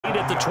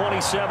at the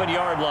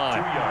 27-yard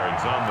line. 2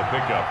 yards on the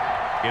pickup.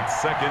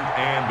 It's 2nd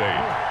and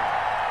 8.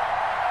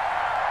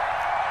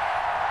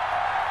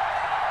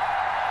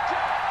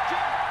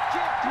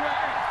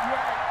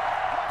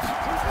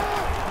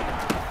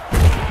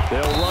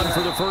 They'll run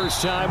for the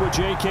first time with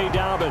J.K.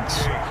 Dobbins.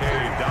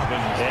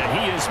 And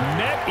he is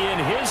met in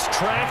his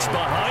tracks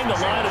behind the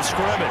line of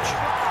scrimmage.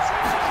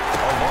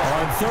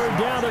 On 3rd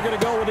down, they're going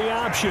to go with the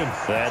option.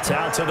 That's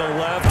out to the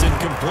left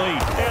and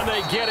complete. And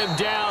they get him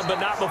down, but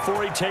not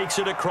before he takes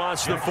it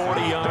across the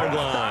 40-yard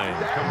line.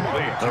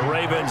 The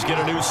Ravens get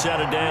a new set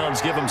of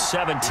downs, give him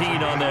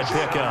 17 on that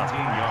pickup.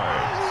 17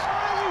 yards.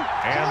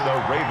 And the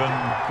Raven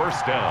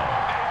first down.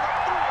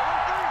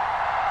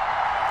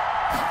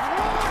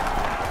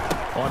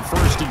 On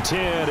 1st and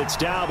 10, it's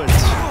Dobbins.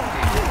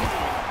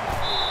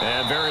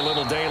 And very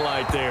little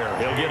daylight there.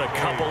 He'll get a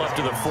couple up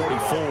to the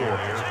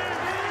 44.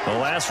 The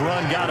last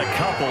run got a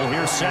couple.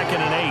 Here's 2nd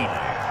and 8.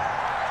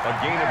 A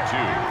gain of 2.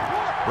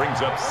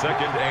 Brings up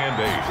 2nd and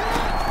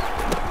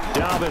 8.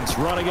 Dobbins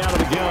running out of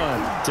the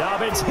gun.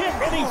 Dobbins hit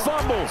and he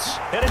fumbles.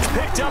 And it's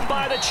picked up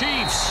by the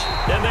Chiefs.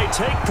 And they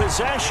take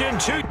possession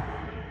 2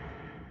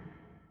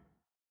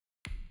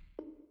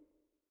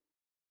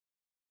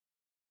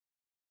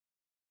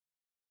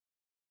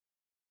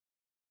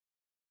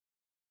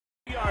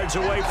 yards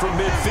away from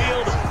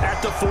midfield at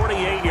the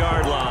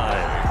 48-yard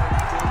line.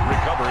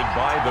 Recovered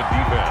by the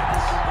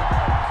defense.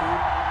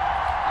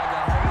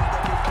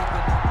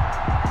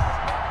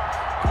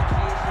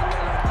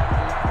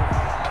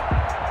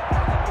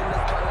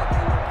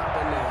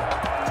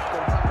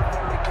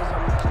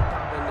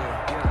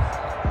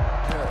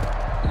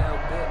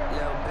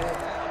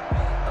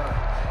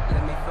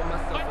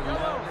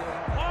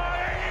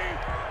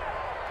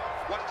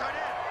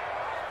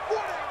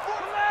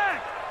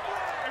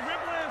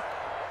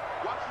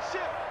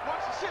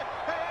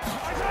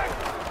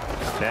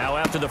 Now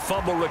after the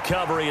fumble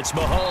recovery, it's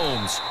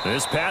Mahomes.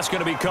 This pass going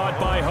to be caught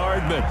by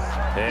Hardman.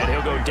 And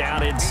he'll go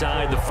down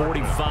inside the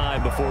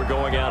 45 before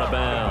going out of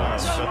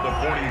bounds.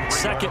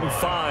 2nd and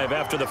 5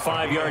 after the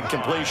 5-yard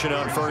completion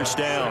on 1st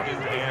down.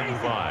 2nd and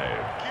 5.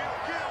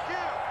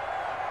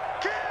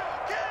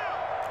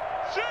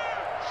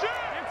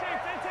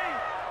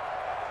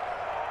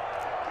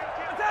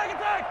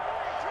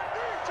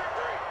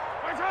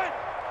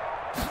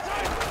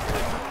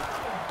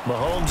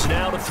 Mahomes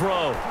now to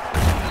throw.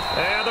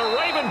 And the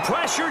Raven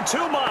pressure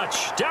too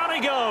much. Down he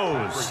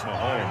goes.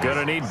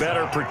 Gonna need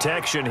better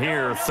protection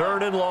here.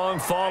 3rd and long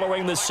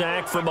following the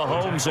sack from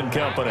Mahomes and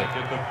company.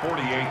 At the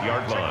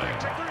 48-yard line.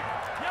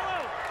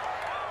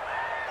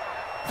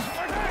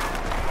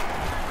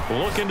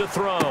 Looking to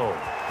throw.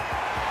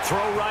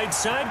 Throw right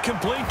side,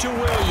 complete to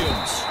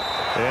Williams.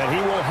 And he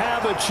will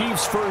have a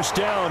Chiefs first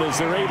down as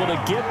they're able to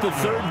get the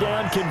 3rd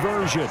down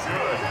conversion.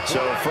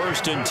 So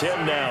 1st and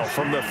 10 now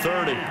from the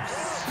 30.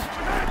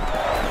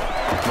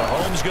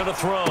 Mahomes going to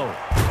throw.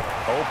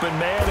 Open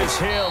man is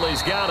Hill.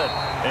 He's got it.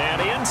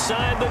 And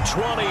inside the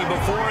 20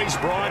 before he's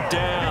brought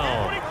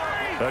down.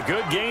 A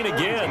good gain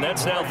again.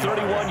 That's now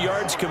 31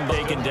 yards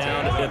taken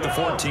down at the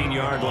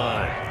 14-yard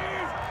line.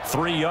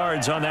 3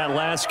 yards on that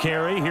last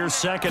carry. Here's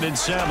 2nd and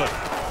 7.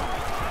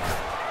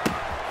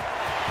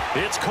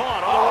 It's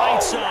caught on the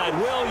right side.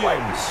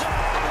 Williams.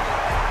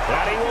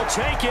 And he will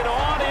take it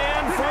on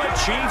in for a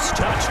Chiefs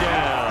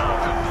touchdown.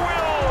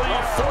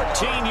 A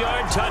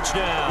 14-yard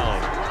touchdown.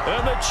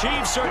 And the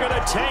Chiefs are going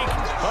to take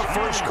a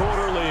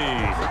first-quarter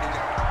lead.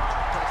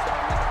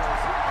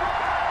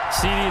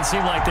 CD, it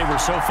seemed like they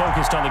were so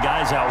focused on the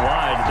guys out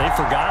wide, they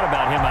forgot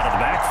about him out of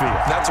the backfield.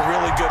 That's a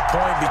really good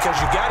point because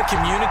you got to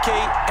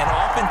communicate, and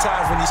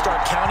oftentimes when you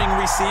start counting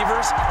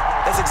receivers,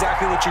 that's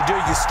exactly what you do.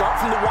 You start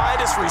from the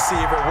widest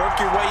receiver,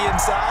 work your way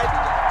inside.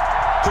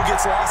 Who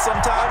gets lost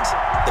sometimes?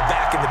 The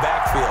back in the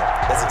backfield.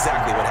 That's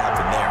exactly what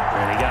happened there.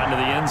 And he got into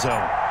the end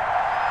zone.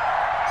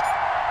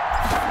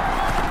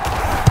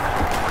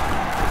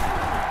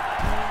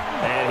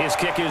 His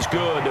kick is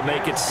good to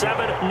make it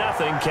 7-0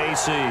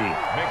 KC.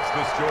 Makes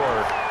the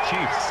score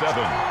Chiefs 7,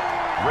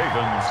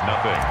 Ravens 0.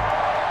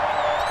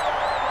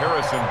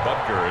 Harrison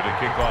Butker to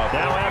kick off.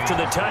 Now after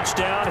the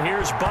touchdown,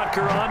 here's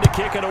Butker on to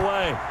kick it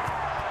away.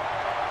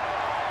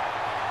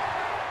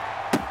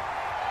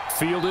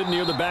 Fielded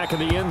near the back of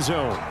the end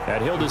zone.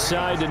 And he'll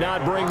decide to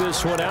not bring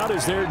this one out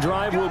as their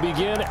drive will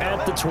begin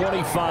at the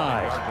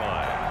 25.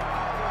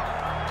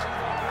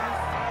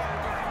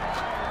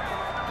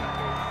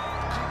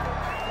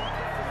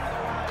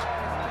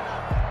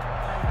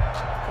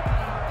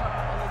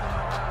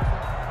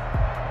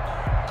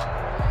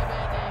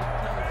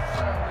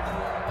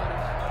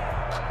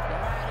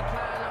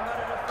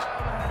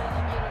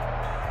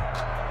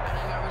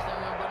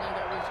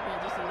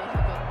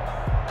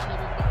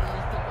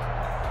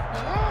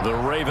 The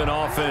Raven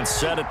offense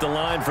set at the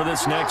line for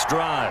this next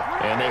drive.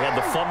 And they had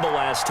the fumble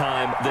last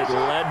time that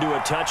led to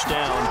a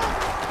touchdown.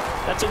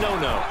 That's a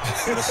no-no.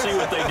 We'll see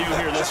what they do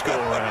here this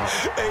go-around.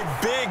 A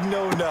big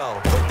no-no.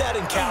 Put that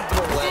in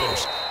capital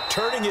letters.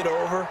 Turning it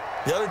over,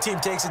 the other team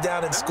takes it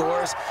down and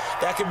scores.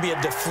 That can be a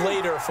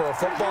deflator for a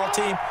football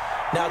team.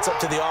 Now it's up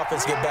to the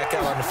offense to get back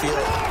out on the field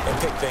and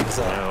pick things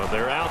up. Well,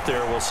 they're out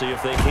there. We'll see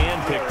if they can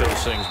pick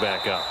those things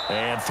back up.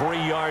 And 3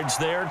 yards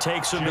there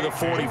takes them to the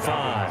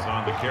 45.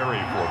 On the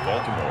carry for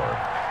Baltimore.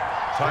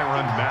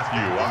 Tyrann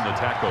Mathieu on the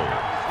tackle.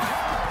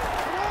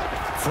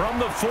 From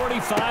the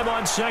 45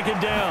 on second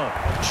down,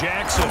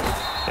 Jackson.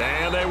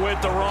 And they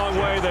went the wrong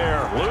way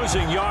there.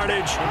 Losing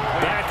yardage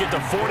back at the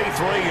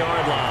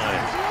 43-yard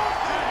line.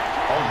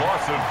 A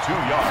loss of 2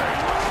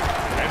 yards.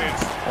 And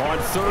it's on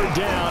third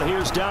down.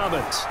 Here's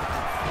Dobbins.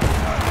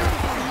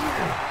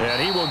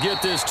 And he will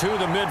get this to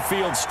the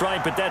midfield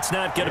stripe, but that's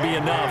not going to be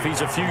enough.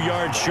 He's a few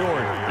yards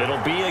short.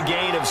 It'll be a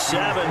gain of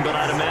 7, but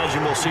I'd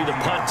imagine we'll see the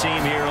punt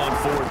team here on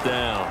fourth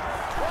down.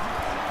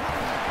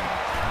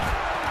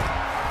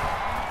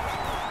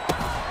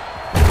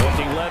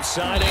 Left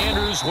side,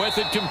 Andrews with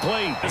it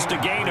complete. Just a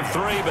gain of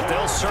 3, but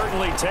they'll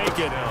certainly take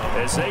it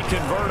as they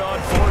convert on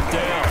fourth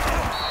down.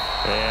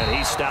 And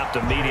he stopped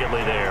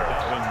immediately there.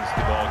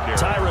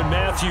 Tyrann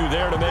Mathieu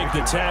there to make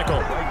the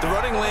tackle. The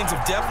running lanes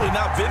have definitely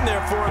not been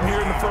there for him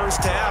here in the first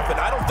half, and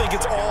I don't think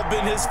it's all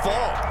been his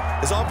fault.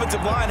 His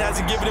offensive line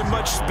hasn't given him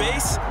much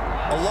space.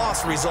 A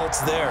loss results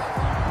there.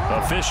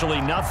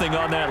 Officially nothing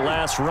on that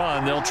last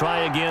run. They'll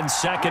try again,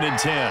 2nd and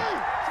 10.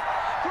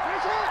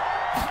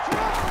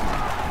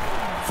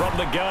 From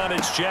the gun,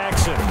 it's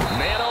Jackson.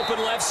 Man open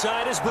left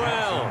side is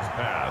Brown.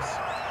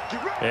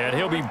 And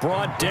he'll be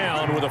brought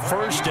down with a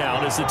first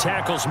down as the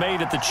tackle's made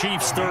at the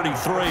Chiefs' 33.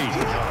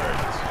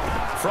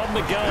 From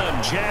the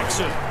gun,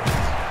 Jackson.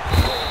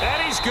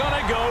 And he's going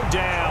to go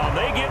down.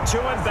 They get to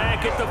him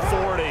back at the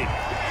 40.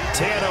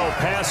 Tano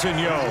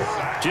Passanio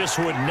just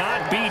would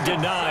not be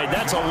denied.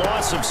 That's a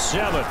loss of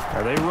 7.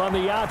 And they run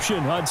the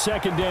option on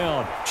second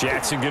down.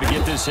 Jackson going to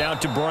get this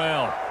out to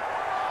Brown.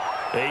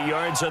 8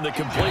 yards on the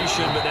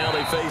completion, but now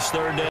they face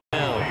third down.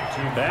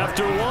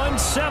 After 1,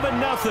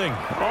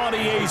 7-0 on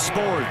EA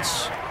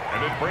Sports.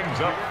 And it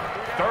brings up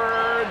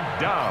third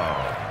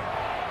down.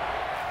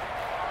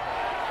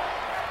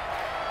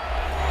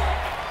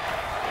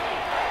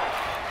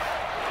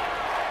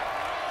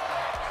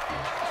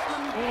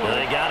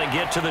 They got to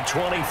get to the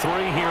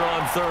 23 here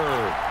on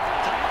third.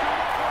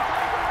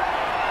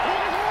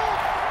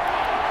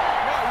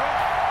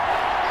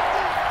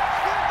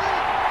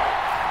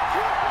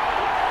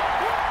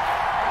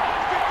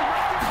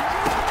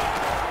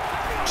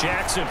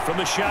 Jackson from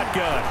the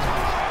shotgun.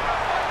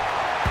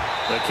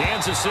 The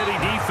Kansas City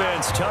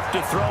defense tough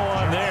to throw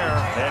on there,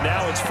 and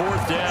now it's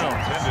fourth down.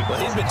 Well,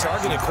 he's been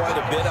targeted quite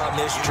a bit on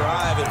this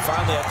drive, and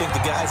finally I think the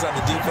guys on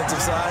the defensive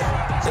side,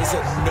 they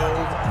said no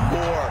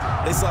more.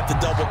 They slapped the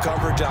double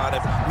coverage on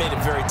him, made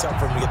it very tough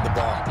for him to get the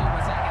ball.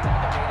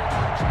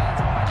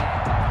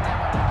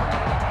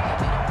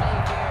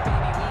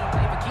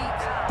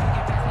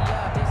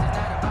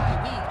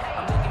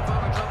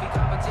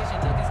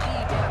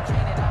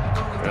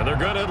 And they're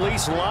going to at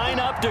least line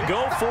up to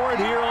go for it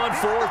here on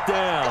fourth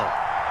down.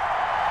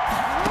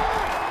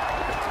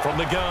 From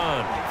the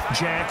gun,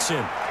 Jackson.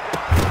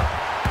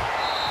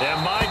 And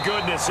my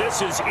goodness,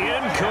 this is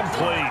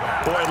incomplete.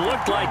 Boy, it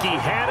looked like he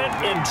had it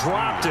and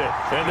dropped it.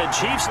 And the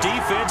Chiefs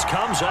defense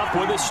comes up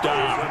with a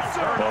stop.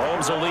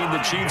 Mahomes will lead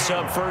the Chiefs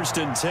up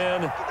 1st and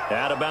 10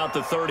 at about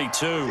the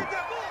 32.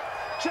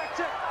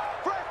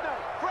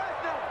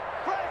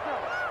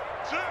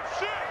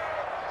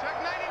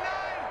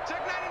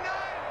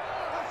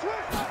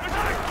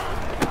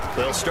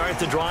 They'll start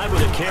the drive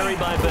with a carry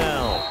by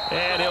Bell.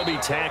 And he'll be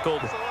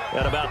tackled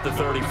at about the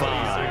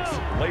 35.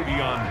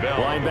 Le'Veon Bell.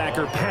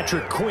 Linebacker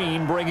Patrick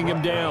Queen bringing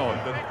him down.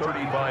 The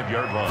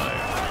 35-yard line.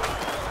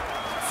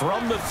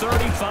 From the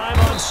 35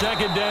 on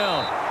second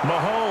down,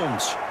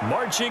 Mahomes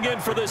marching in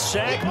for the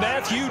sack,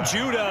 Matthew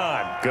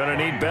Judon. Gonna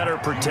need better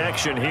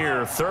protection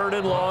here. 3rd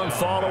and long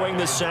following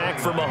the sack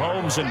for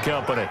Mahomes and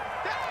company.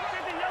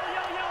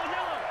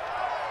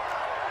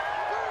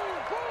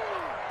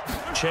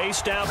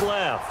 Chased out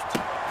left.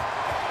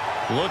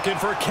 Looking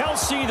for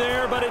Kelsey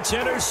there, but it's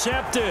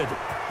intercepted.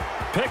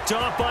 Picked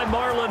off by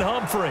Marlon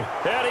Humphrey.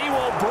 And he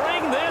will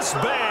bring this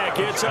back.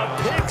 It's a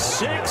pick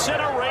 6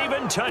 and a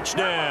Raven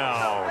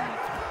touchdown.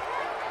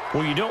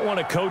 Well, you don't want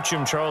to coach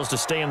him, Charles, to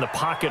stay in the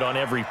pocket on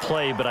every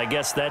play, but I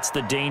guess that's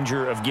the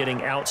danger of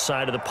getting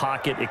outside of the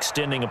pocket,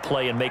 extending a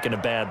play, and making a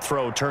bad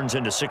throw. Turns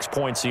into 6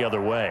 points the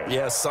other way.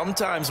 Yeah,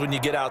 sometimes when you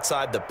get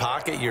outside the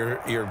pocket,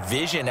 your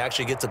vision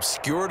actually gets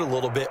obscured a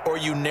little bit, or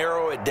you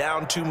narrow it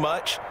down too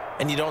much,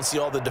 and you don't see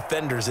all the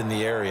defenders in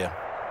the area.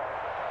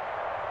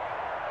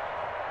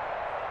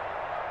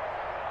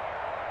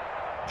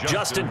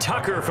 Justin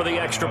Tucker for the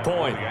extra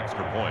point.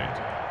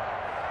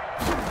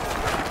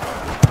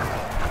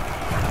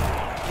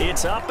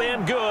 It's up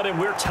and good, and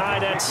we're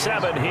tied at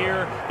 7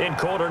 here in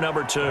quarter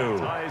number 2.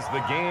 Ties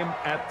the game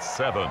at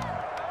 7.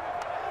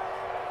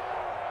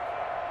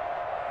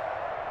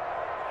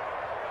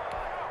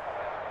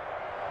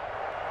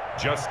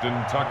 Justin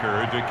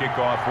Tucker to kick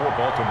off for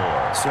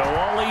Baltimore. So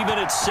all even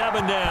at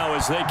 7 now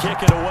as they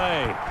kick it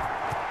away.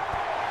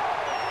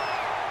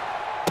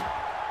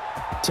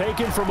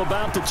 Taken from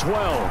about the 12.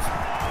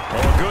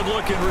 Oh,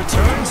 good-looking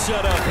return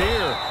set up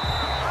here.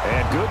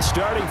 And good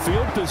starting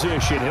field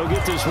position. He'll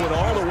get this one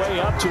all the way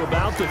up to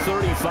about the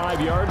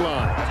 35-yard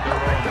line. At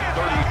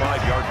their own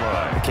 35-yard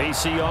line. The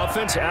KC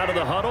offense out of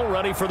the huddle,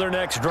 ready for their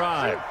next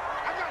drive.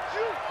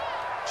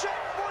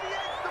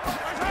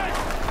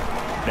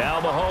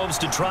 Now Mahomes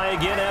to try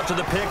again after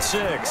the pick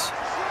six.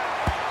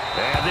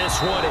 And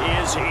this one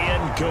is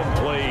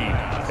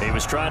incomplete. He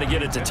was trying to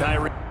get it to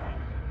Tyreek.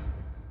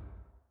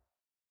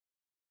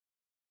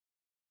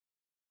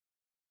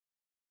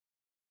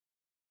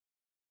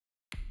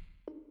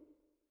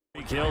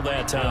 Killed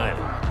that time.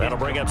 That'll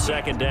bring up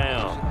second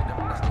down.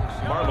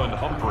 Marlon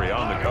Humphrey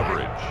on the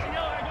coverage.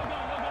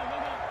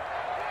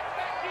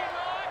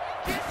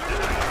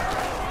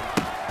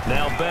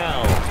 Now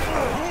Bell.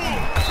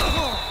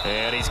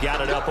 And he's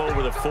got it up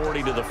over the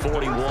 40 to the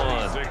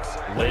 41.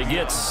 They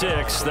get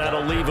 6.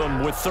 That'll leave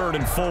them with 3rd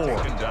and 4.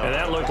 And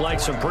that looked like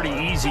some pretty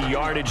easy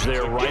yardage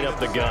there right up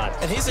the gut.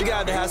 And he's a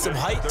guy that has some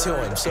height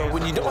to him. So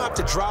when you don't have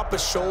to drop a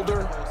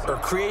shoulder or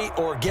create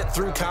or get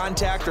through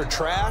contact or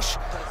trash,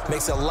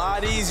 makes it a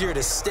lot easier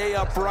to stay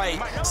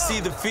upright, see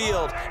the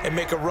field, and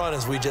make a run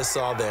as we just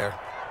saw there.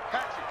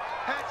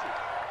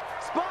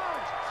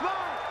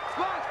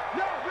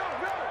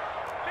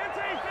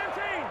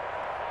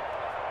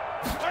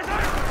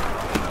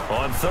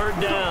 On 3rd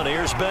down,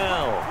 here's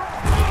Bell.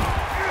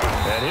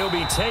 And he'll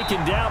be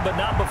taken down, but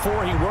not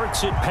before he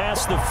works it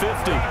past the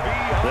 50.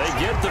 They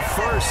get the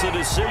first. The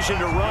decision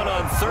to run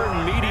on 3rd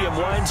and medium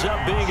winds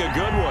up being a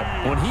good one.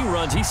 When he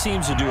runs, he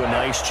seems to do a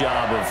nice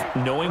job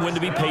of knowing when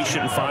to be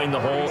patient and find the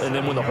hole, and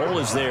then when the hole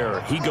is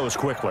there, he goes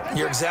quickly.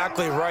 You're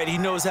exactly right. He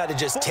knows how to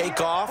just take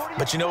off,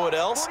 but you know what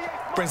else?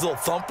 Brings a little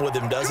thump with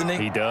him, doesn't he?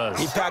 He does.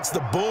 He packs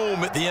the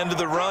boom at the end of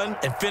the run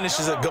and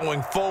finishes it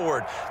going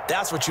forward.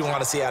 That's what you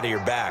want to see out of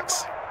your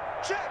backs.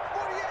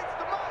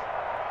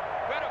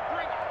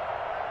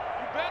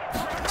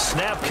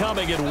 Snap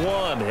coming at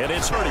 1, and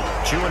it's Purdy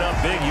chewing up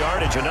big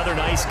yardage. Another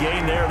nice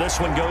gain there. This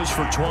one goes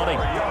for 20.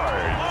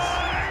 Yards.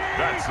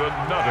 That's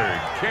another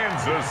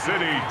Kansas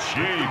City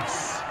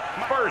Chiefs.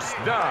 First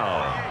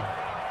down.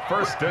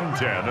 1st and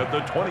 10 at the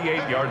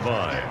 28-yard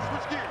line.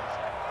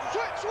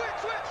 Switch.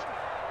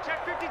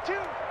 Check 52.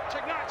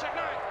 Check 9.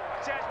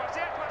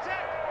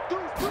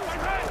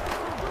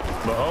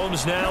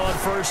 Mahomes now on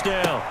 1st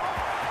down.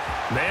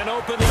 Man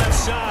open left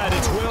side.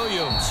 It's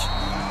Williams.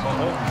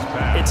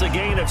 It's a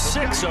gain of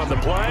 6 on the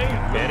play,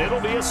 and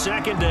it'll be a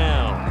 2nd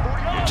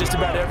down. Just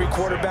about every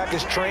quarterback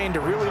is trained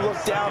to really look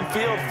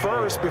downfield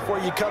first before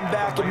you come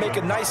back and make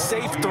a nice,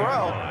 safe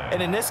throw.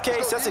 And in this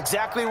case, that's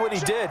exactly what he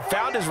did.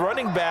 Found his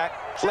running back,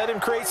 let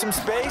him create some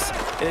space,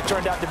 and it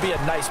turned out to be a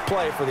nice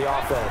play for the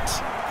offense.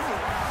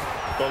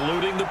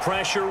 Eluding the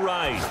pressure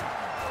right.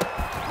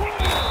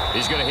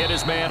 He's going to hit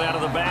his man out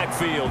of the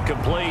backfield,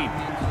 complete.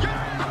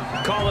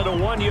 Call it a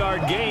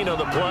 1-yard gain on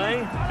the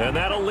play, and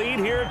that'll lead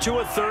here to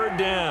a 3rd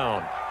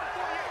down.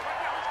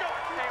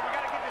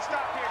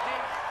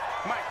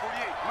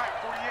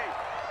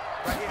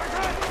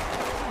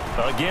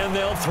 Again,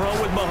 they'll throw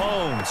with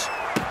Mahomes.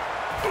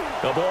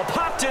 The ball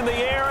popped in the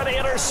air and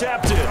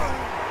intercepted.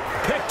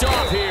 Picked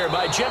off here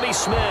by Jimmy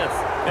Smith,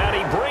 and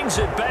he brings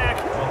it back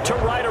to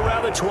right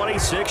around the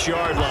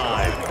 26-yard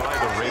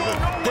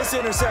line. This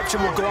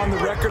interception will go on the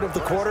record of the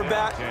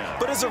quarterback,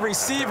 but as a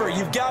receiver,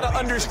 you've got to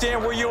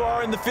understand where you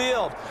are in the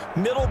field.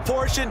 Middle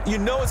portion, you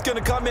know it's going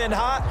to come in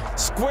hot.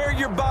 Square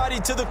your body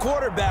to the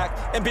quarterback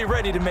and be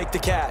ready to make the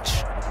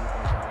catch.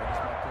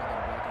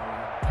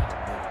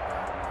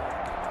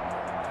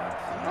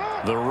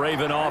 The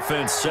Raven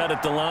offense set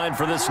at the line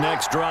for this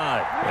next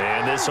drive.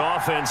 And this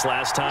offense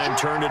last time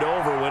turned it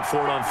over, went for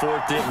it on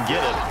 4th, didn't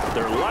get it.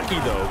 They're lucky,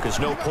 though, because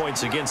no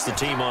points against the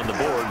team on the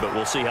board, but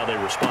we'll see how they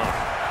respond.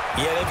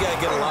 Yeah, they've got to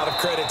get a lot of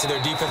credit to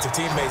their defensive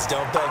teammates,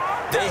 don't they?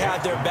 They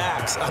had their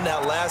backs on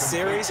that last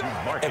series,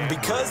 and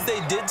because they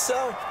did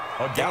so,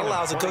 that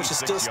allows the coach to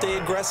still stay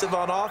aggressive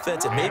on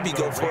offense and maybe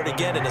go for it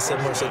again in a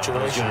similar situation.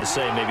 I was going to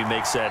say maybe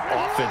makes that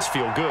offense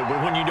feel good, but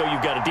when you know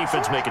you've got a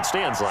defense making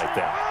stands like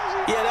that.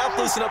 Yeah,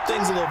 that'll loosen up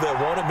things a little bit,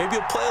 won't it? Maybe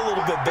you'll play a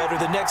little bit better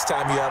the next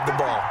time you have the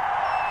ball.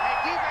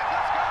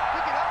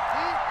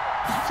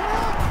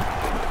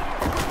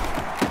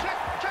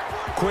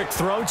 Quick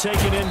throw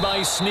taken in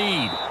by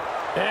Snead.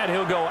 And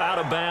he'll go out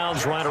of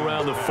bounds right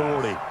around the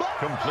 40.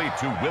 Complete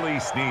to Willie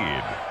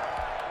Snead.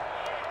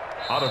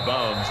 Out of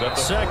bounds at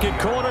the second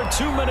quarter,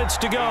 2 minutes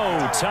to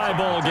go. Tie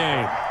ball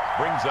game.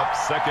 Brings up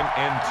 2nd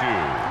and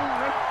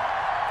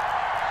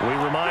 2. We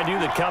remind you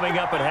that coming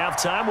up at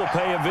halftime, we'll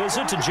pay a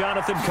visit to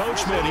Jonathan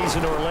Coachman. He's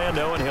in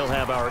Orlando, and he'll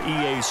have our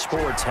EA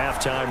Sports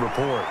halftime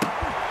report.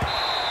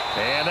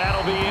 And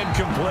that'll be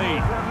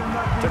incomplete.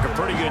 Took a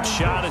pretty good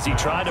shot as he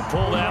tried to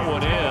pull that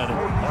one in.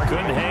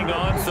 Couldn't hang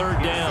on,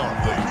 3rd down.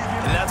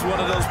 And that's one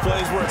of those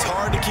plays where it's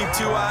hard to keep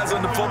 2 eyes on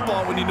the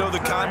football when you know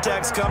the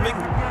contact's coming,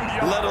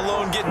 let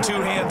alone getting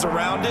 2 hands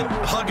around it,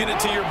 hugging it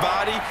to your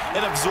body,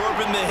 and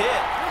absorbing the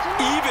hit,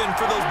 even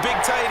for those big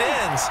tight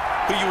ends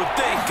who you would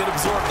think could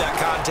absorb that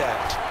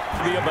contact.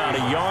 Be about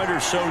a yard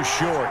or so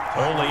short,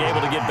 only able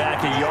to get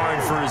back a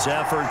yard for his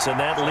efforts, and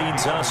that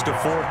leads us to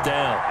 4th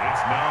down.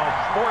 It's now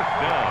 4th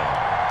down.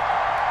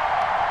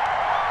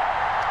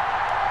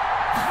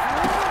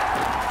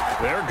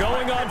 They're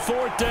going on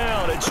 4th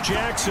down. It's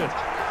Jackson.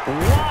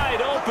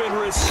 Wide open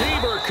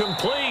receiver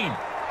complete.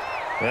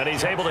 And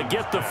he's able to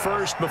get the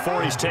first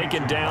before he's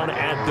taken down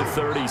at the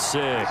 36.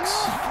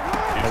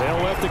 And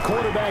they'll let the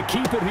quarterback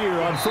keep it here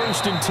on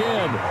 1st and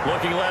 10.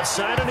 Looking left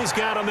side, and he's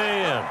got a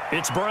man.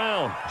 It's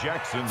Brown.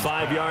 Jackson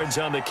 5 yards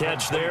on the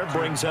catch there,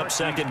 brings up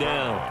 2nd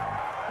down.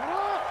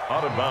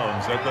 Out of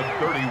bounds at the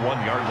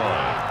 31-yard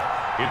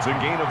line. It's a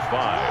gain of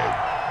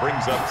 5.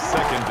 Brings up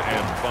 2nd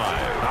and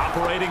 5.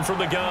 Operating from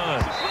the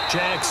gun,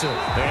 Jackson.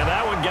 And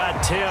that one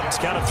got tipped,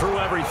 kind of threw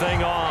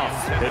everything off.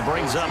 It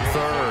brings up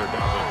 3rd.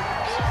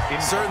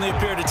 Certainly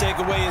appeared to take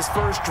away his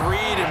first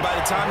read, and by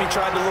the time he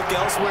tried to look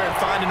elsewhere and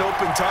find an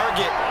open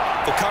target,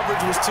 the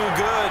coverage was too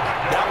good.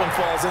 That one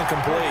falls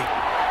incomplete.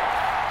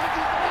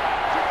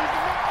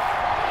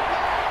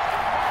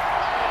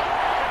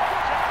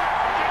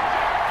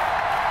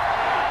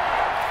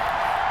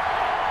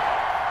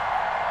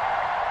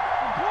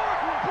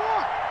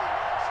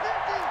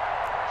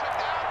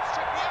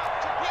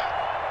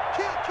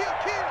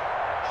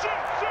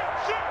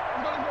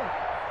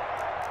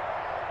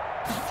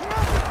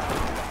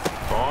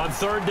 On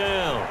 3rd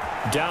down,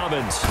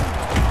 Dobbins.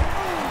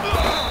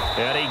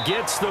 And he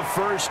gets the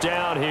first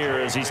down here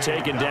as he's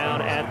taken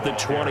down at the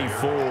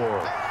 24.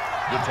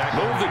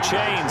 Move the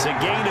chains, a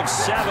gain of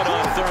 7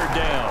 on 3rd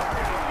down.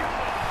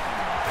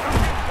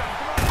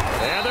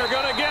 And they're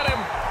going to get him.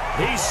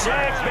 He's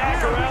sacked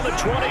back around the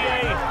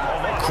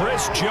 28.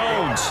 Chris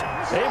Jones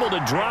able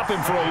to drop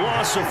him for a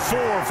loss of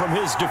 4 from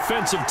his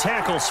defensive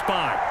tackle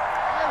spot.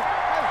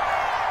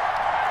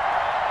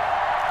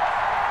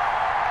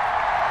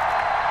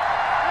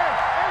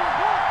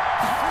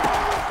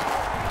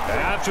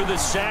 After the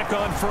sack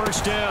on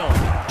 1st down,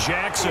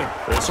 Jackson.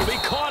 This will be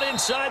caught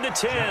inside the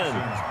 10.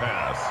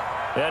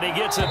 And he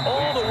gets it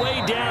all the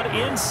way down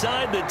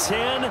inside the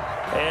 10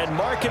 and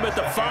mark him at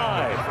the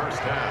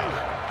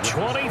 5.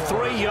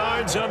 23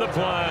 yards on the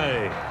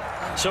play.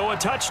 So a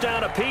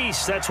touchdown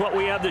apiece. That's what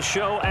we have the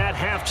show at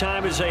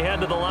halftime as they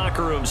head to the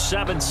locker room.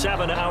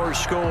 7-7 our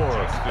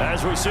score.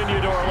 As we send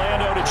you to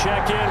Orlando to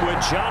check in with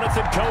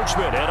Jonathan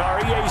Coachman at our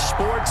EA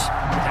Sports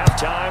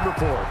Halftime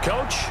Report.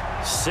 Coach,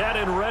 set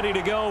and ready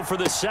to go for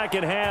the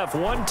second half.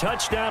 1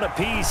 touchdown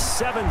apiece,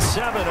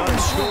 7-7 our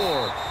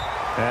score.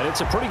 And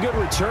it's a pretty good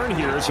return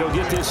here as he'll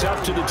get this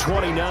up to the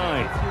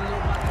 29.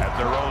 At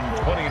their own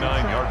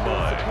 29-yard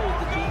line.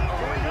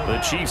 The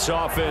Chiefs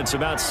offense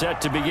about set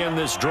to begin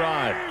this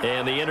drive.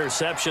 And the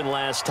interception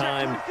last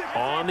time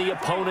on the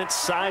opponent's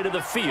side of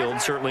the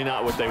field, certainly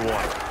not what they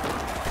want.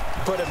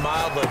 Put it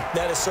mildly,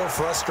 that is so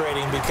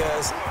frustrating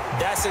because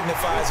that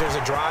signifies there's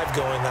a drive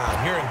going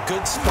on. You're in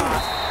good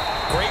spot.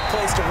 Great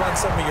place to run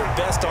some of your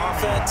best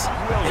offense.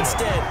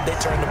 Instead, they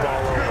turn the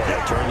ball over. They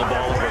turned the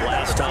ball over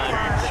last time.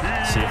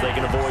 See if they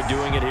can avoid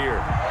doing it here.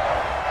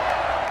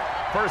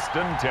 1st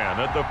and 10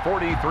 at the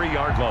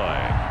 43-yard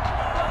line.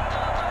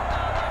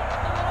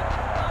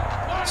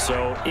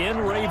 So in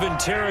Raven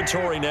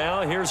territory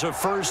now. Here's a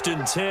 1st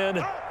and 10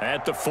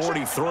 at the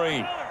 43.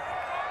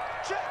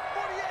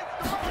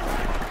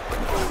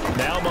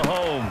 Now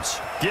Mahomes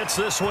gets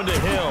this one to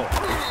Hill.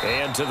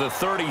 And to the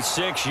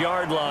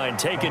 36-yard line,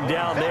 taken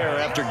down there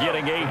after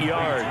getting 8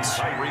 yards.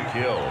 Tyreek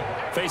Hill.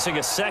 Facing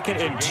a 2nd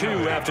and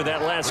 2 after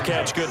that last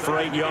catch, good for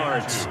 8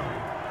 yards.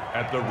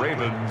 At the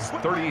Ravens'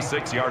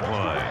 36-yard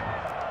line.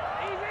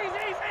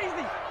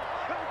 Easy.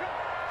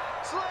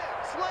 Slam.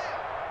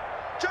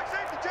 Check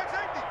safety.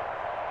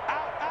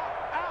 Out.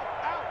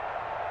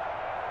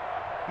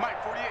 Mike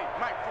 48.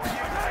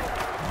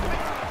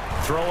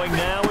 Throwing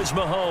now is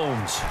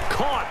Mahomes.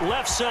 Caught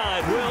left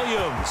side,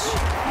 Williams.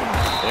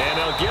 And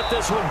he'll get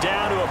this one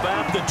down to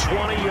about the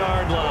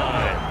 20-yard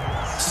line.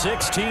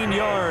 16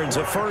 yards,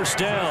 a 1st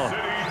down.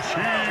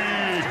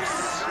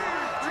 Chiefs.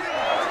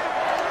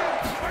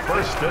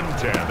 1st and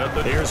 10 at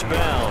the... Here's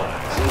Bell.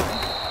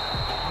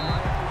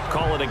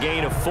 Call it a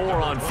gain of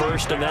 4 on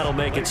 1st, and that'll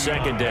make it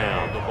 2nd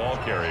down. The ball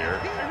carrier.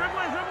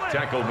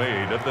 Tackle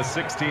made at the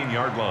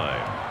 16-yard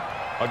line.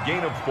 A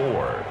gain of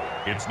 4.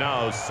 It's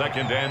now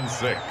 2nd and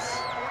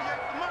 6.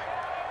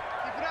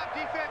 Keep it up,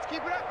 defense.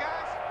 Keep it up,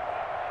 guys.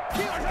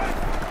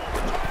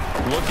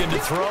 Looking to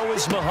throw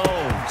is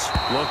Mahomes.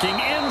 Looking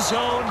end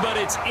zone, but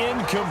it's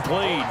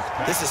incomplete.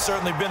 This has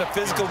certainly been a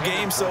physical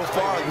game so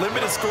far.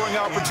 Limited scoring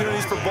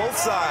opportunities for both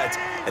sides.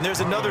 And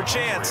there's another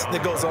chance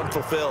that goes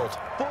unfulfilled.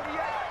 48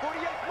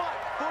 Mike.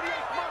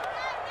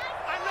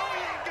 I know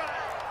he ain't got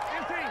it.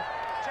 15.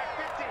 Check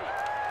 15.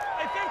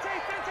 Hey, 15.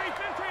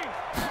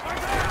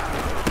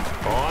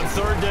 On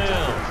 3rd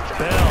down,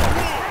 Bell.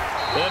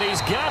 And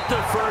he's got the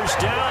first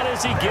down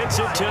as he gets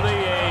it to the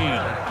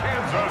 8.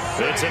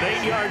 It's an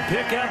 8-yard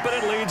pickup,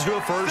 and it leads to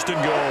a 1st and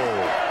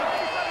goal.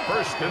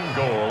 1st and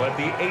goal at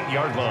the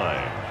 8-yard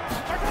line.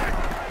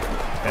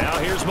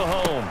 Now here's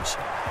Mahomes.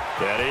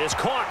 That is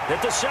caught at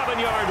the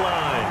 7-yard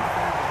line.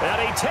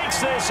 And he takes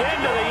this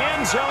into the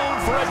end zone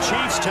for a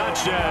Chiefs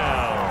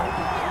touchdown.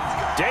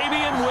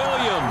 Damian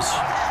Williams,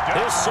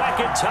 his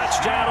 2nd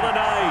touchdown of the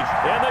night.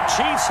 And the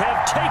Chiefs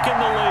have taken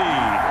the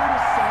lead.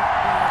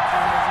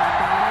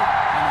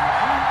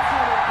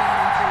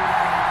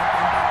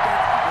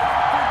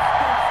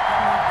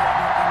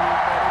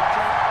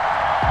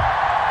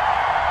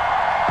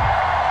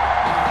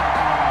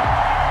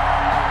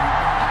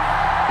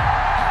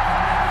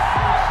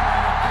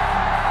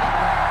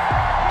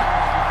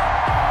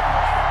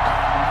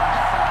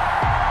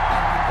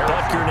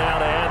 Butker now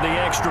to add the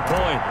extra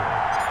point.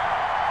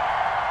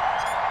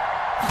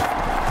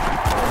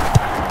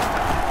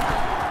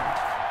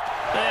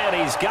 And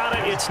he's got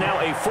it. It's now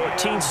a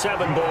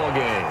 14-7 ball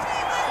game.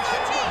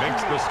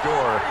 Makes the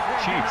score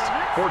Chiefs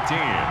 14,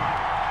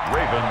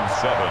 Ravens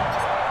 7.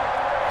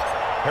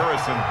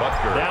 Harrison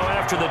Butker. Now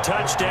after the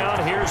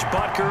touchdown, here's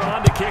Butker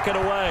on to kick it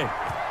away.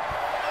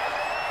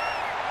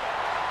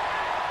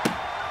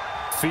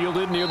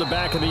 Fielded near the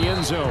back of the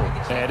end zone.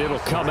 And it'll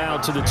come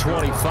out to the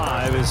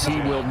 25 as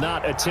he will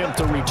not attempt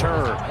to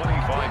return.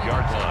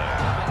 25-yard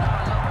line.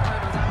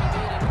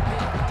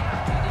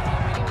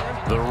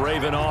 The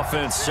Raven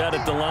offense set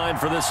at the line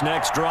for this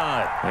next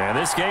drive. And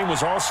this game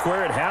was all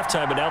square at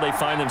halftime, but now they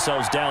find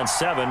themselves down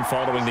 7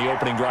 following the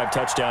opening drive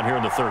touchdown here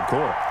in the third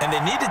quarter. And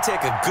they need to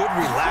take a good,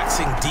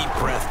 relaxing, deep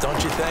breath,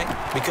 don't you think?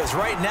 Because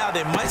right now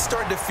they might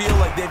start to feel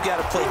like they've got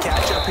to play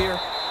catch-up here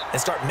and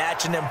start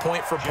matching them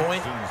point for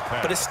point.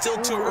 But it's still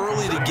too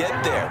early to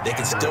get there. They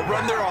can still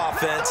run their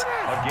offense.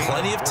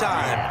 Plenty of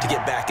time to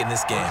get back in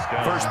this game.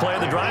 First play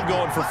of the drive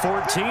going for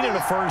 14 and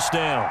a first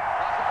down.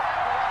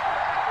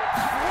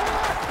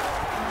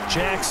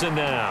 Jackson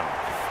now.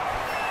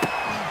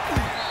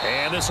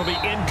 And this will be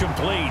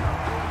incomplete.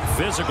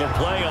 Physical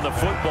play on the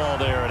football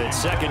there, and it's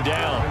second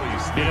down.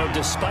 You know,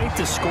 despite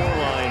the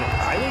scoreline,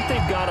 I think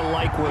they've got to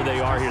like where they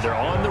are here. They're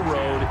on the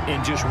road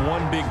and just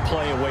one big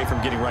play away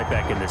from getting right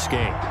back in this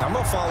game. I'm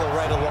going to follow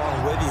right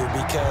along with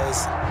you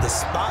because the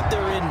spot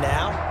they're in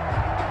now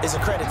is a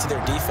credit to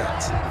their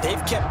defense.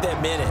 They've kept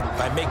them in it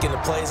by making the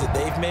plays that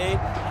they've made,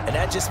 and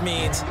that just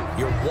means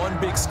you're one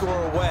big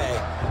score away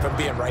from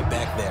being right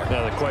back there.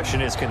 Now the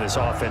question is, can this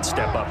offense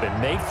step up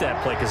and make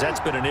that play? Because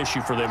that's been an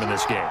issue for them in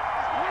this game.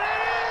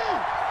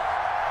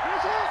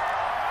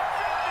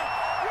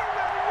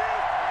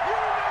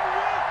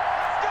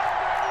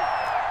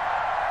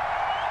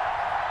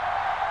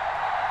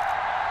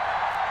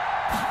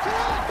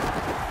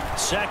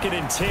 Second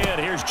and 10.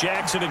 Here's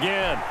Jackson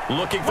again.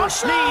 Looking for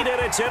Snead, and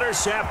it's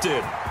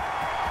intercepted.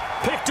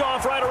 Picked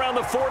off right around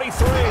the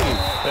 43.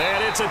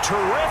 And it's a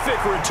terrific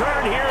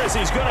return here as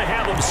he's going to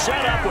have them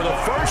set up with a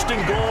first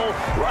and goal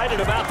right at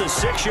about the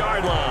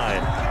 6-yard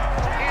line.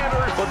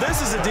 Well,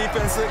 this is a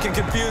defense that can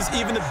confuse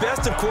even the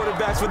best of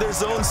quarterbacks with their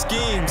zone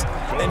schemes.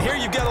 And here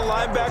you've got a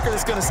linebacker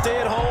that's going to stay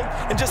at home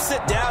and just sit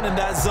down in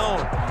that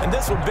zone. And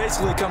this one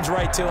basically comes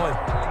right to him.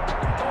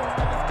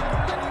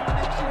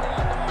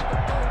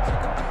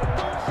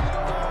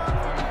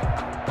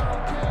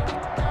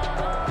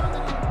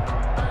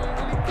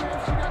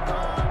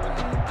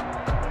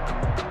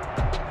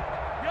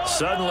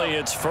 Suddenly,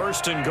 it's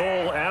first and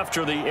goal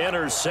after the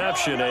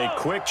interception. A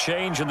quick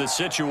change in the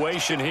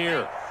situation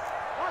here.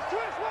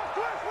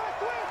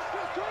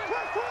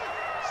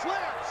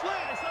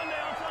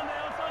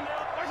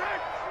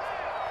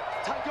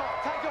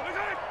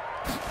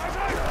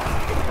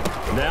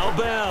 Now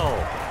Bell.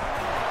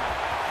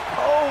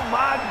 Oh,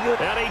 my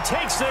goodness. And he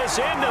takes this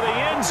into the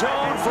end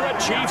zone for a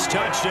Chiefs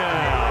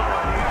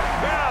touchdown.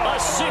 A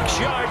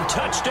 6-yard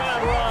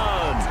touchdown run.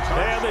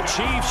 And the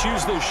Chiefs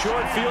use the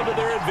short field to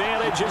their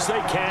advantage as they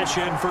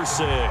cash in for 6.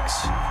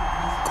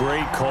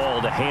 Great call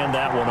to hand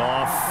that one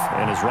off,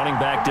 and his running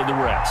back did the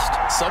rest.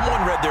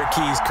 Someone read their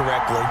keys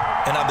correctly,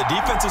 and on the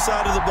defensive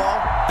side of the ball,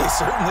 they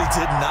certainly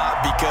did not,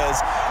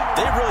 because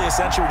they really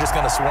essentially were just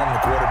going to swarm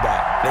the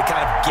quarterback. They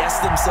kind of guessed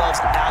themselves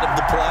out of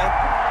the play,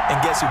 and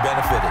guess who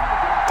benefited?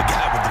 The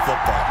guy with the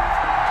football.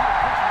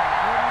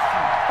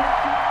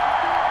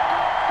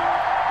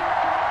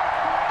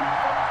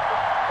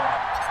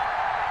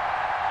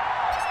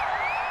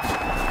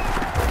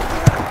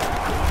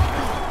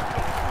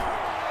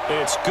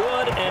 It's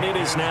good, and it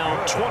is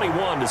now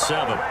 21-7.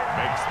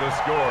 Makes the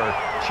score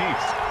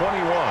Chiefs 21,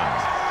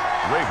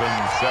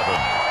 Ravens 7.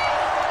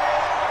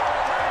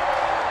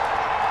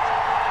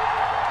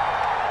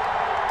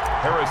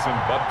 Harrison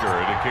Butker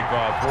to kick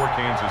off for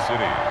Kansas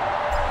City.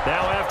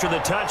 Now after the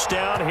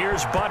touchdown,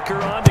 here's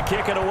Butker on to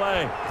kick it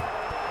away.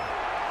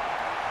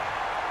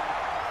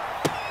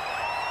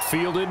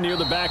 Fielded near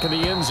the back of the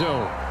end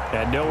zone.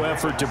 And no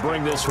effort to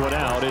bring this one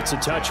out. It's a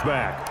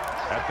touchback.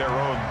 At their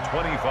own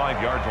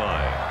 25-yard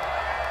line.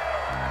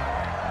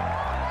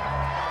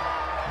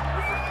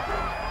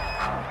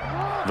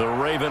 The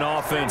Raven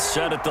offense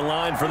set at the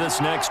line for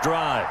this next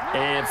drive.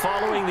 And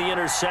following the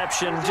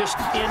interception, just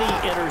any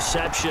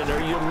interception,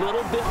 are you a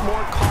little bit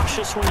more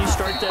cautious when you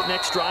start that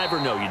next drive, or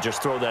no, you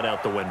just throw that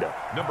out the window?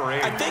 Number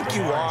 8. I think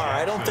you are.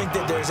 I don't think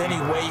that there's any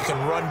way you can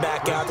run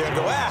back out there and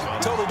go,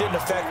 totally didn't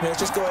affect me.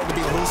 Let's just go ahead and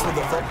be loose with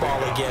the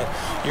football again.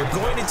 You're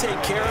going to take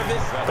care of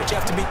it, but you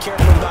have to be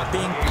careful about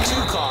being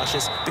too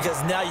cautious,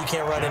 because now you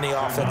can't run any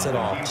offense at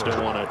all.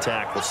 Still want to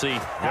attack. We'll see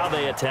how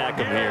they attack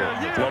him here.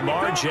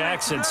 Lamar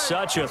Jackson,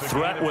 such a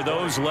threat with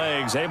those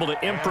legs, able to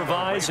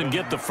improvise and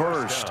get the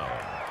first.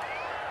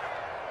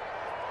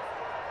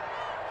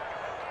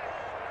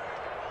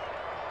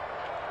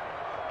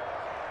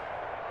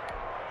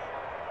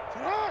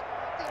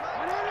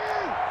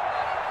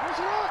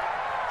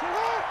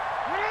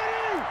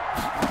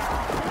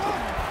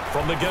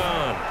 From the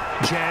gun,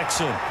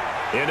 Jackson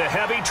into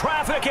heavy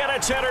traffic, and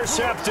it's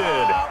intercepted.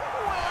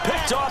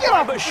 Picked off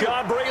by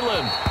Bashaud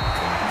Breeland.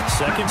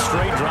 Second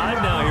straight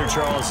drive now here,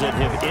 Charles, that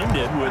have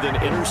ended with an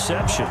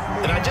interception.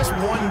 And I just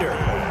wonder,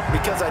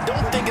 because I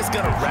don't think it's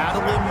going to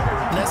rattle him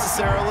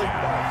necessarily,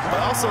 but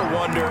I also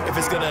wonder if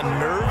it's going to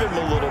nerve him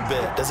a little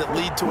bit. Does it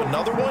lead to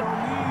another one,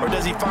 or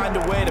does he find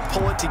a way to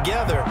pull it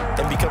together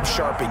and become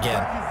sharp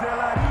again?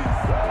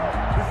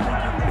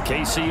 The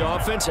KC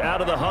offense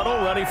out of the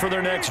huddle, ready for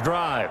their next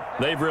drive.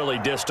 They've really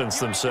distanced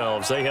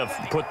themselves. They have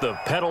put the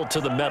pedal to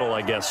the metal,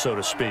 I guess, so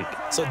to speak.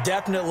 So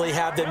definitely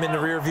have them in the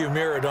rearview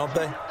mirror, don't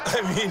they?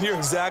 I mean, you're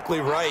exactly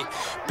right.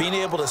 Being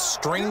able to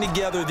string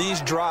together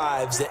these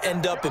drives that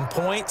end up in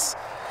points,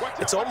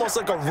 it's almost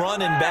like a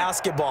run in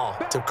basketball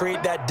to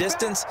create that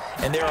distance,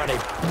 and they're on a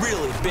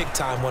really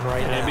big-time one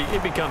right now.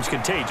 It becomes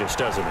contagious,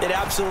 doesn't it? It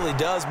absolutely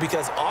does,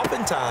 because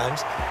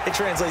oftentimes it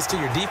translates to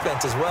your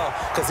defense as well,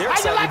 because they're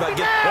excited about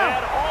getting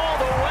that all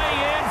the way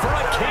in for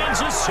a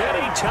Kansas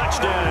City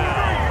touchdown.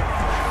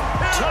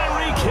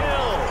 Tyreek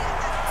Hill,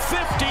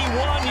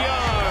 51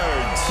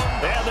 yards,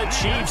 and the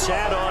Chiefs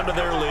add on to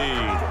their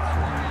lead.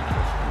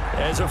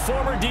 As a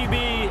former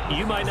DB,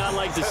 you might not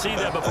like to see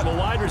that, but from a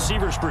wide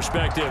receiver's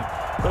perspective,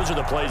 those are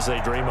the plays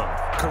they dream of.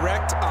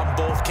 Correct on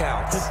both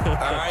counts, all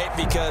right?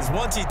 Because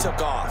once he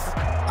took off,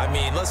 I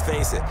mean, let's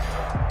face it,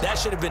 that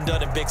should have been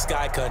done in Big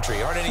Sky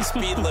Country. Aren't any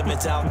speed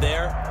limits out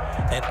there?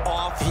 And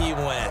off he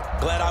went.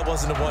 Glad I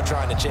wasn't the one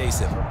trying to chase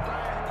him.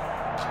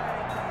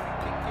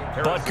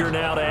 Butker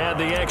now to add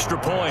the extra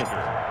point.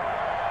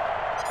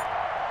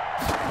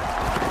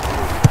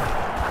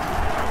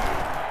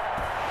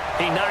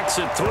 He knocks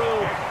it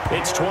through.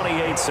 It's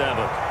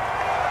 28-7.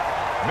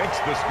 Makes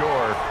the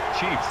score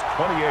Chiefs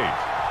 28,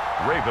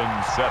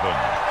 Ravens 7.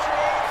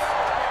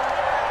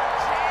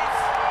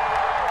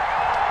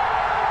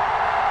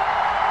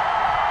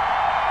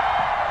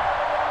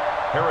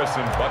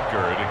 Harrison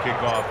Butker to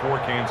kick off for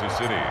Kansas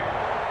City.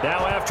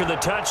 Now after the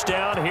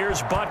touchdown,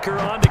 here's Butker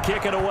on to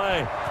kick it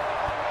away.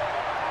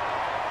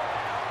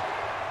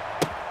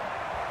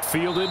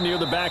 Fielded near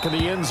the back of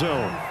the end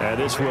zone. And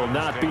this will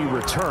not be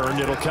returned.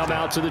 It'll come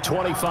out to the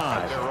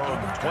 25. Their own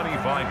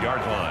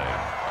 25-yard line.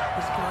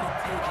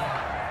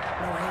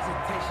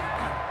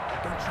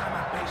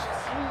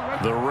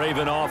 The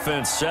Raven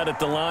offense set at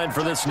the line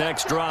for this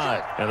next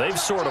drive. And they've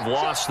sort of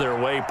lost their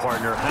way,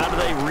 partner. How do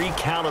they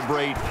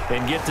recalibrate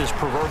and get this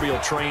proverbial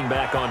train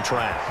back on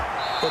track?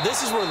 Well,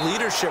 this is where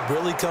leadership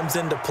really comes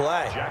into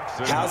play.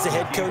 How's the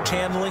head coach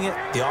handling it?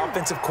 The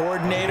offensive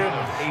coordinator?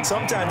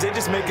 Sometimes they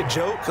just make a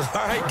joke.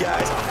 All right,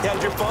 guys, you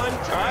had your fun?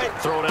 All right.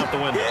 Throw it out the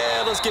window.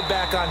 Yeah, let's get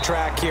back on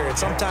track here. And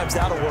sometimes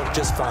that'll work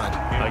just fine.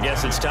 I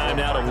guess it's time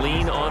now to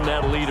lean on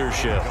that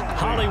leadership.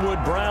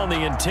 Hollywood Brown,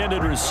 the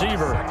intended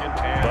receiver,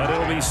 but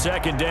it'll be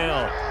second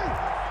down.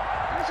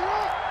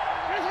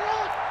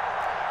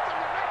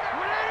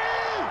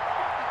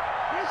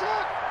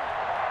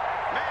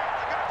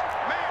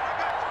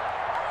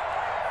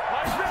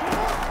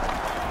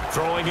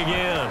 Throwing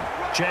again,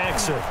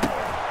 Jackson.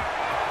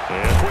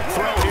 And quick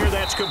throw here,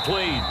 that's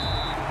complete.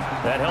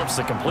 That helps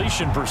the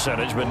completion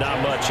percentage, but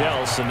not much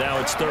else, and now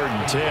it's 3rd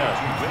and 10.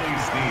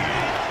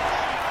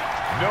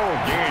 No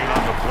gain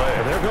on the play.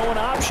 They're going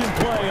option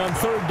play on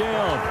 3rd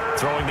down.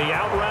 Throwing the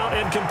out route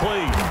and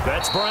complete.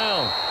 That's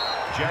Brown.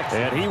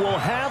 Jackson. And he will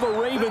have a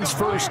Ravens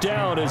first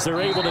down as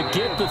they're able to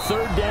get the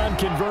 3rd down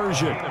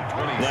conversion.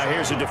 Now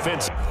here's a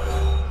defense.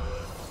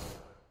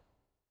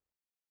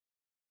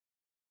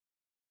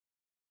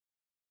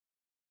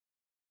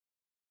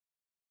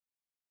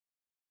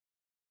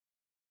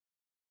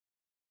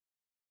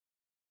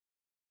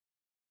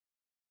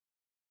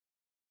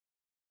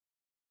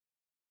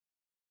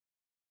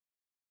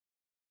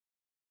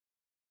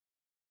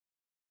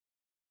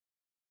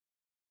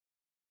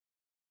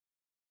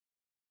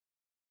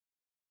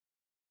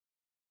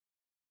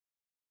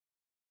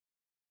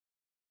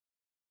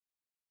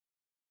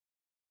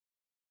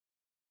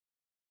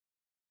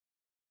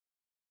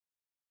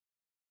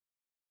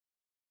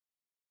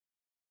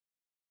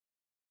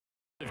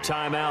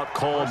 Timeout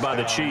called by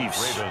the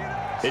Chiefs.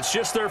 It's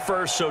just their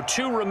first, so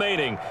 2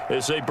 remaining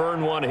as they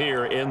burn one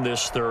here in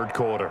this 3rd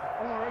quarter.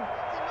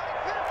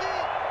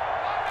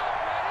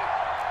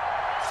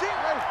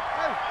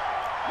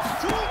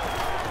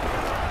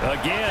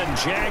 Again,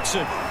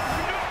 Jackson.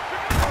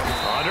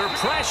 Under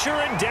pressure,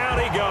 and down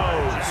he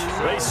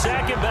goes. They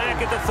sack him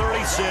back at the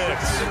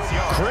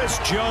 36. Chris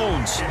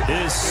Jones,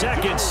 his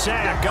 2nd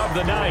sack of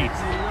the night.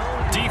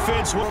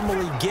 Defense will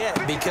normally get,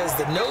 because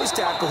the nose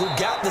tackle who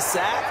got the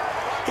sack,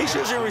 he's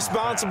usually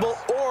responsible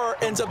or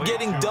ends up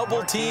getting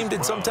double-teamed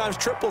and sometimes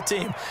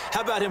triple-teamed.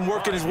 How about him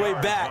working his way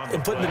back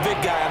and putting the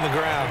big guy on the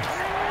ground?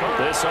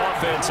 This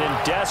offense in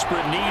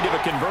desperate need of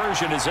a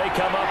conversion as they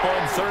come up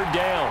on 3rd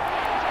down.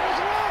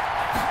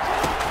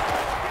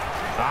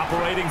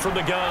 Operating from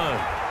the gun,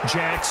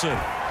 Jackson.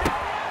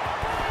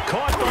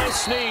 Caught by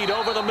Snead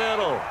over the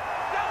middle.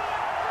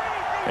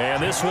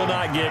 And this will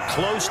not get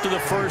close to the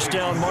first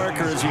down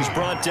marker as he's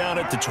brought down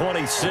at the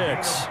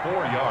 26. 4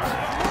 yards.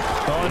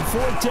 On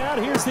 4th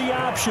down, here's the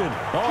option.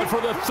 On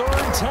for the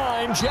 3rd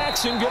time,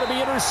 Jackson going to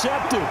be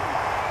intercepted.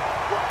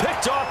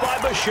 Picked off by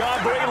Bashaud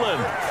Breeland.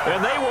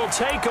 And they will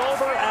take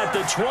over at the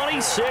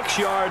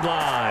 26-yard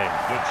line.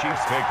 The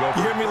Chiefs take over.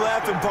 You hear me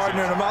laughing,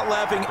 partner, and I'm not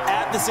laughing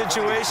at the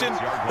situation.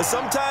 But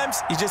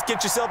sometimes you just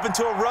get yourself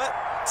into a rut.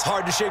 It's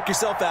hard to shake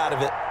yourself out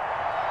of it.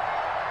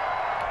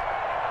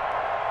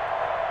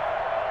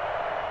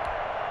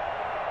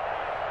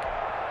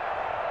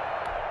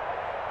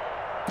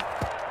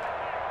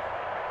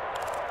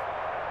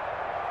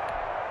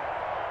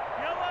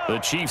 The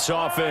Chiefs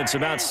offense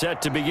about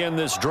set to begin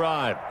this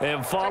drive.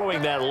 And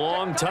following that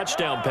long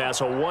touchdown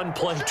pass, a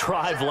one-play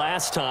drive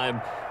last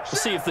time,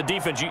 let's see if the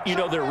defense, you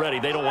know they're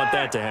ready. They don't want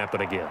that to happen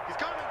again.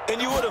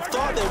 And you would have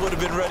thought they would have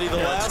been ready the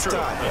last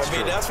time.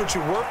 That's what you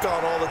work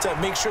on all the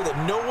time. Make sure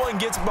that no one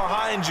gets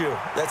behind you.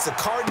 That's the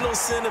cardinal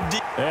sin of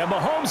defense. And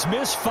Mahomes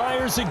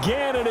misfires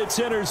again, and it's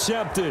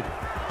intercepted.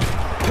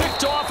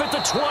 Picked off at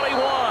the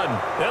 21.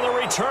 And the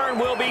return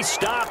will be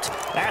stopped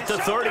at the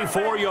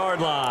 34-yard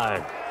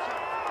line.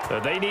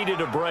 They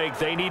needed a break.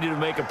 They needed to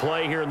make a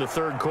play here in the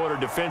third quarter.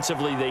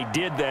 Defensively, they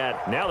did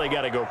that. Now they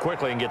got to go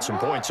quickly and get some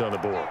points on the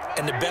board.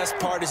 And the best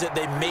part is that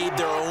they made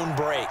their own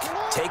break.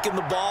 Taking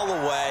the ball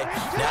away.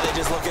 Now they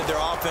just look at their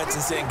offense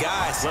and saying,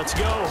 guys, let's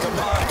go. Come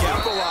on,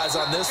 capitalize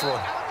on this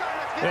one.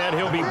 And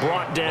he'll be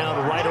brought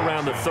down right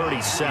around the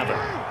 37.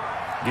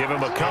 Give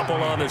him a couple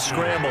on the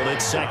scramble.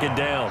 It's second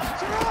down.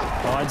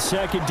 On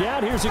second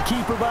down, here's a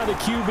keeper by the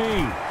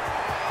QB.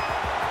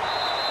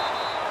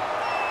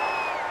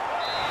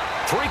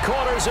 3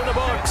 quarters in the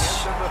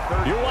books.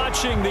 You're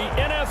watching the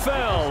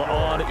NFL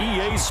on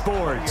EA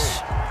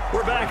Sports.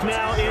 We're back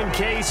now in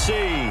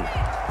KC.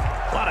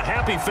 A lot of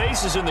happy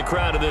faces in the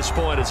crowd at this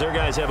point as their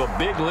guys have a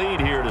big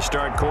lead here to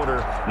start quarter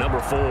number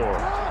 4.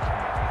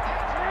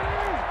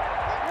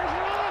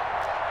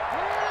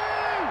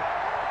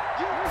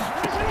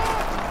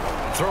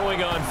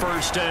 Throwing on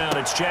first down,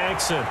 it's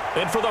Jackson.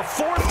 And for the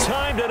 4th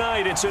time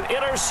tonight, it's an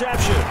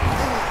interception.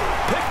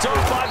 Picked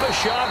off by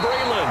Bashaud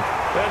Breeland.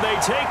 And they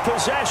take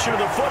possession of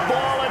the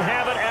football and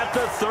have it at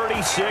the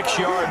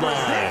 36-yard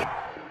line.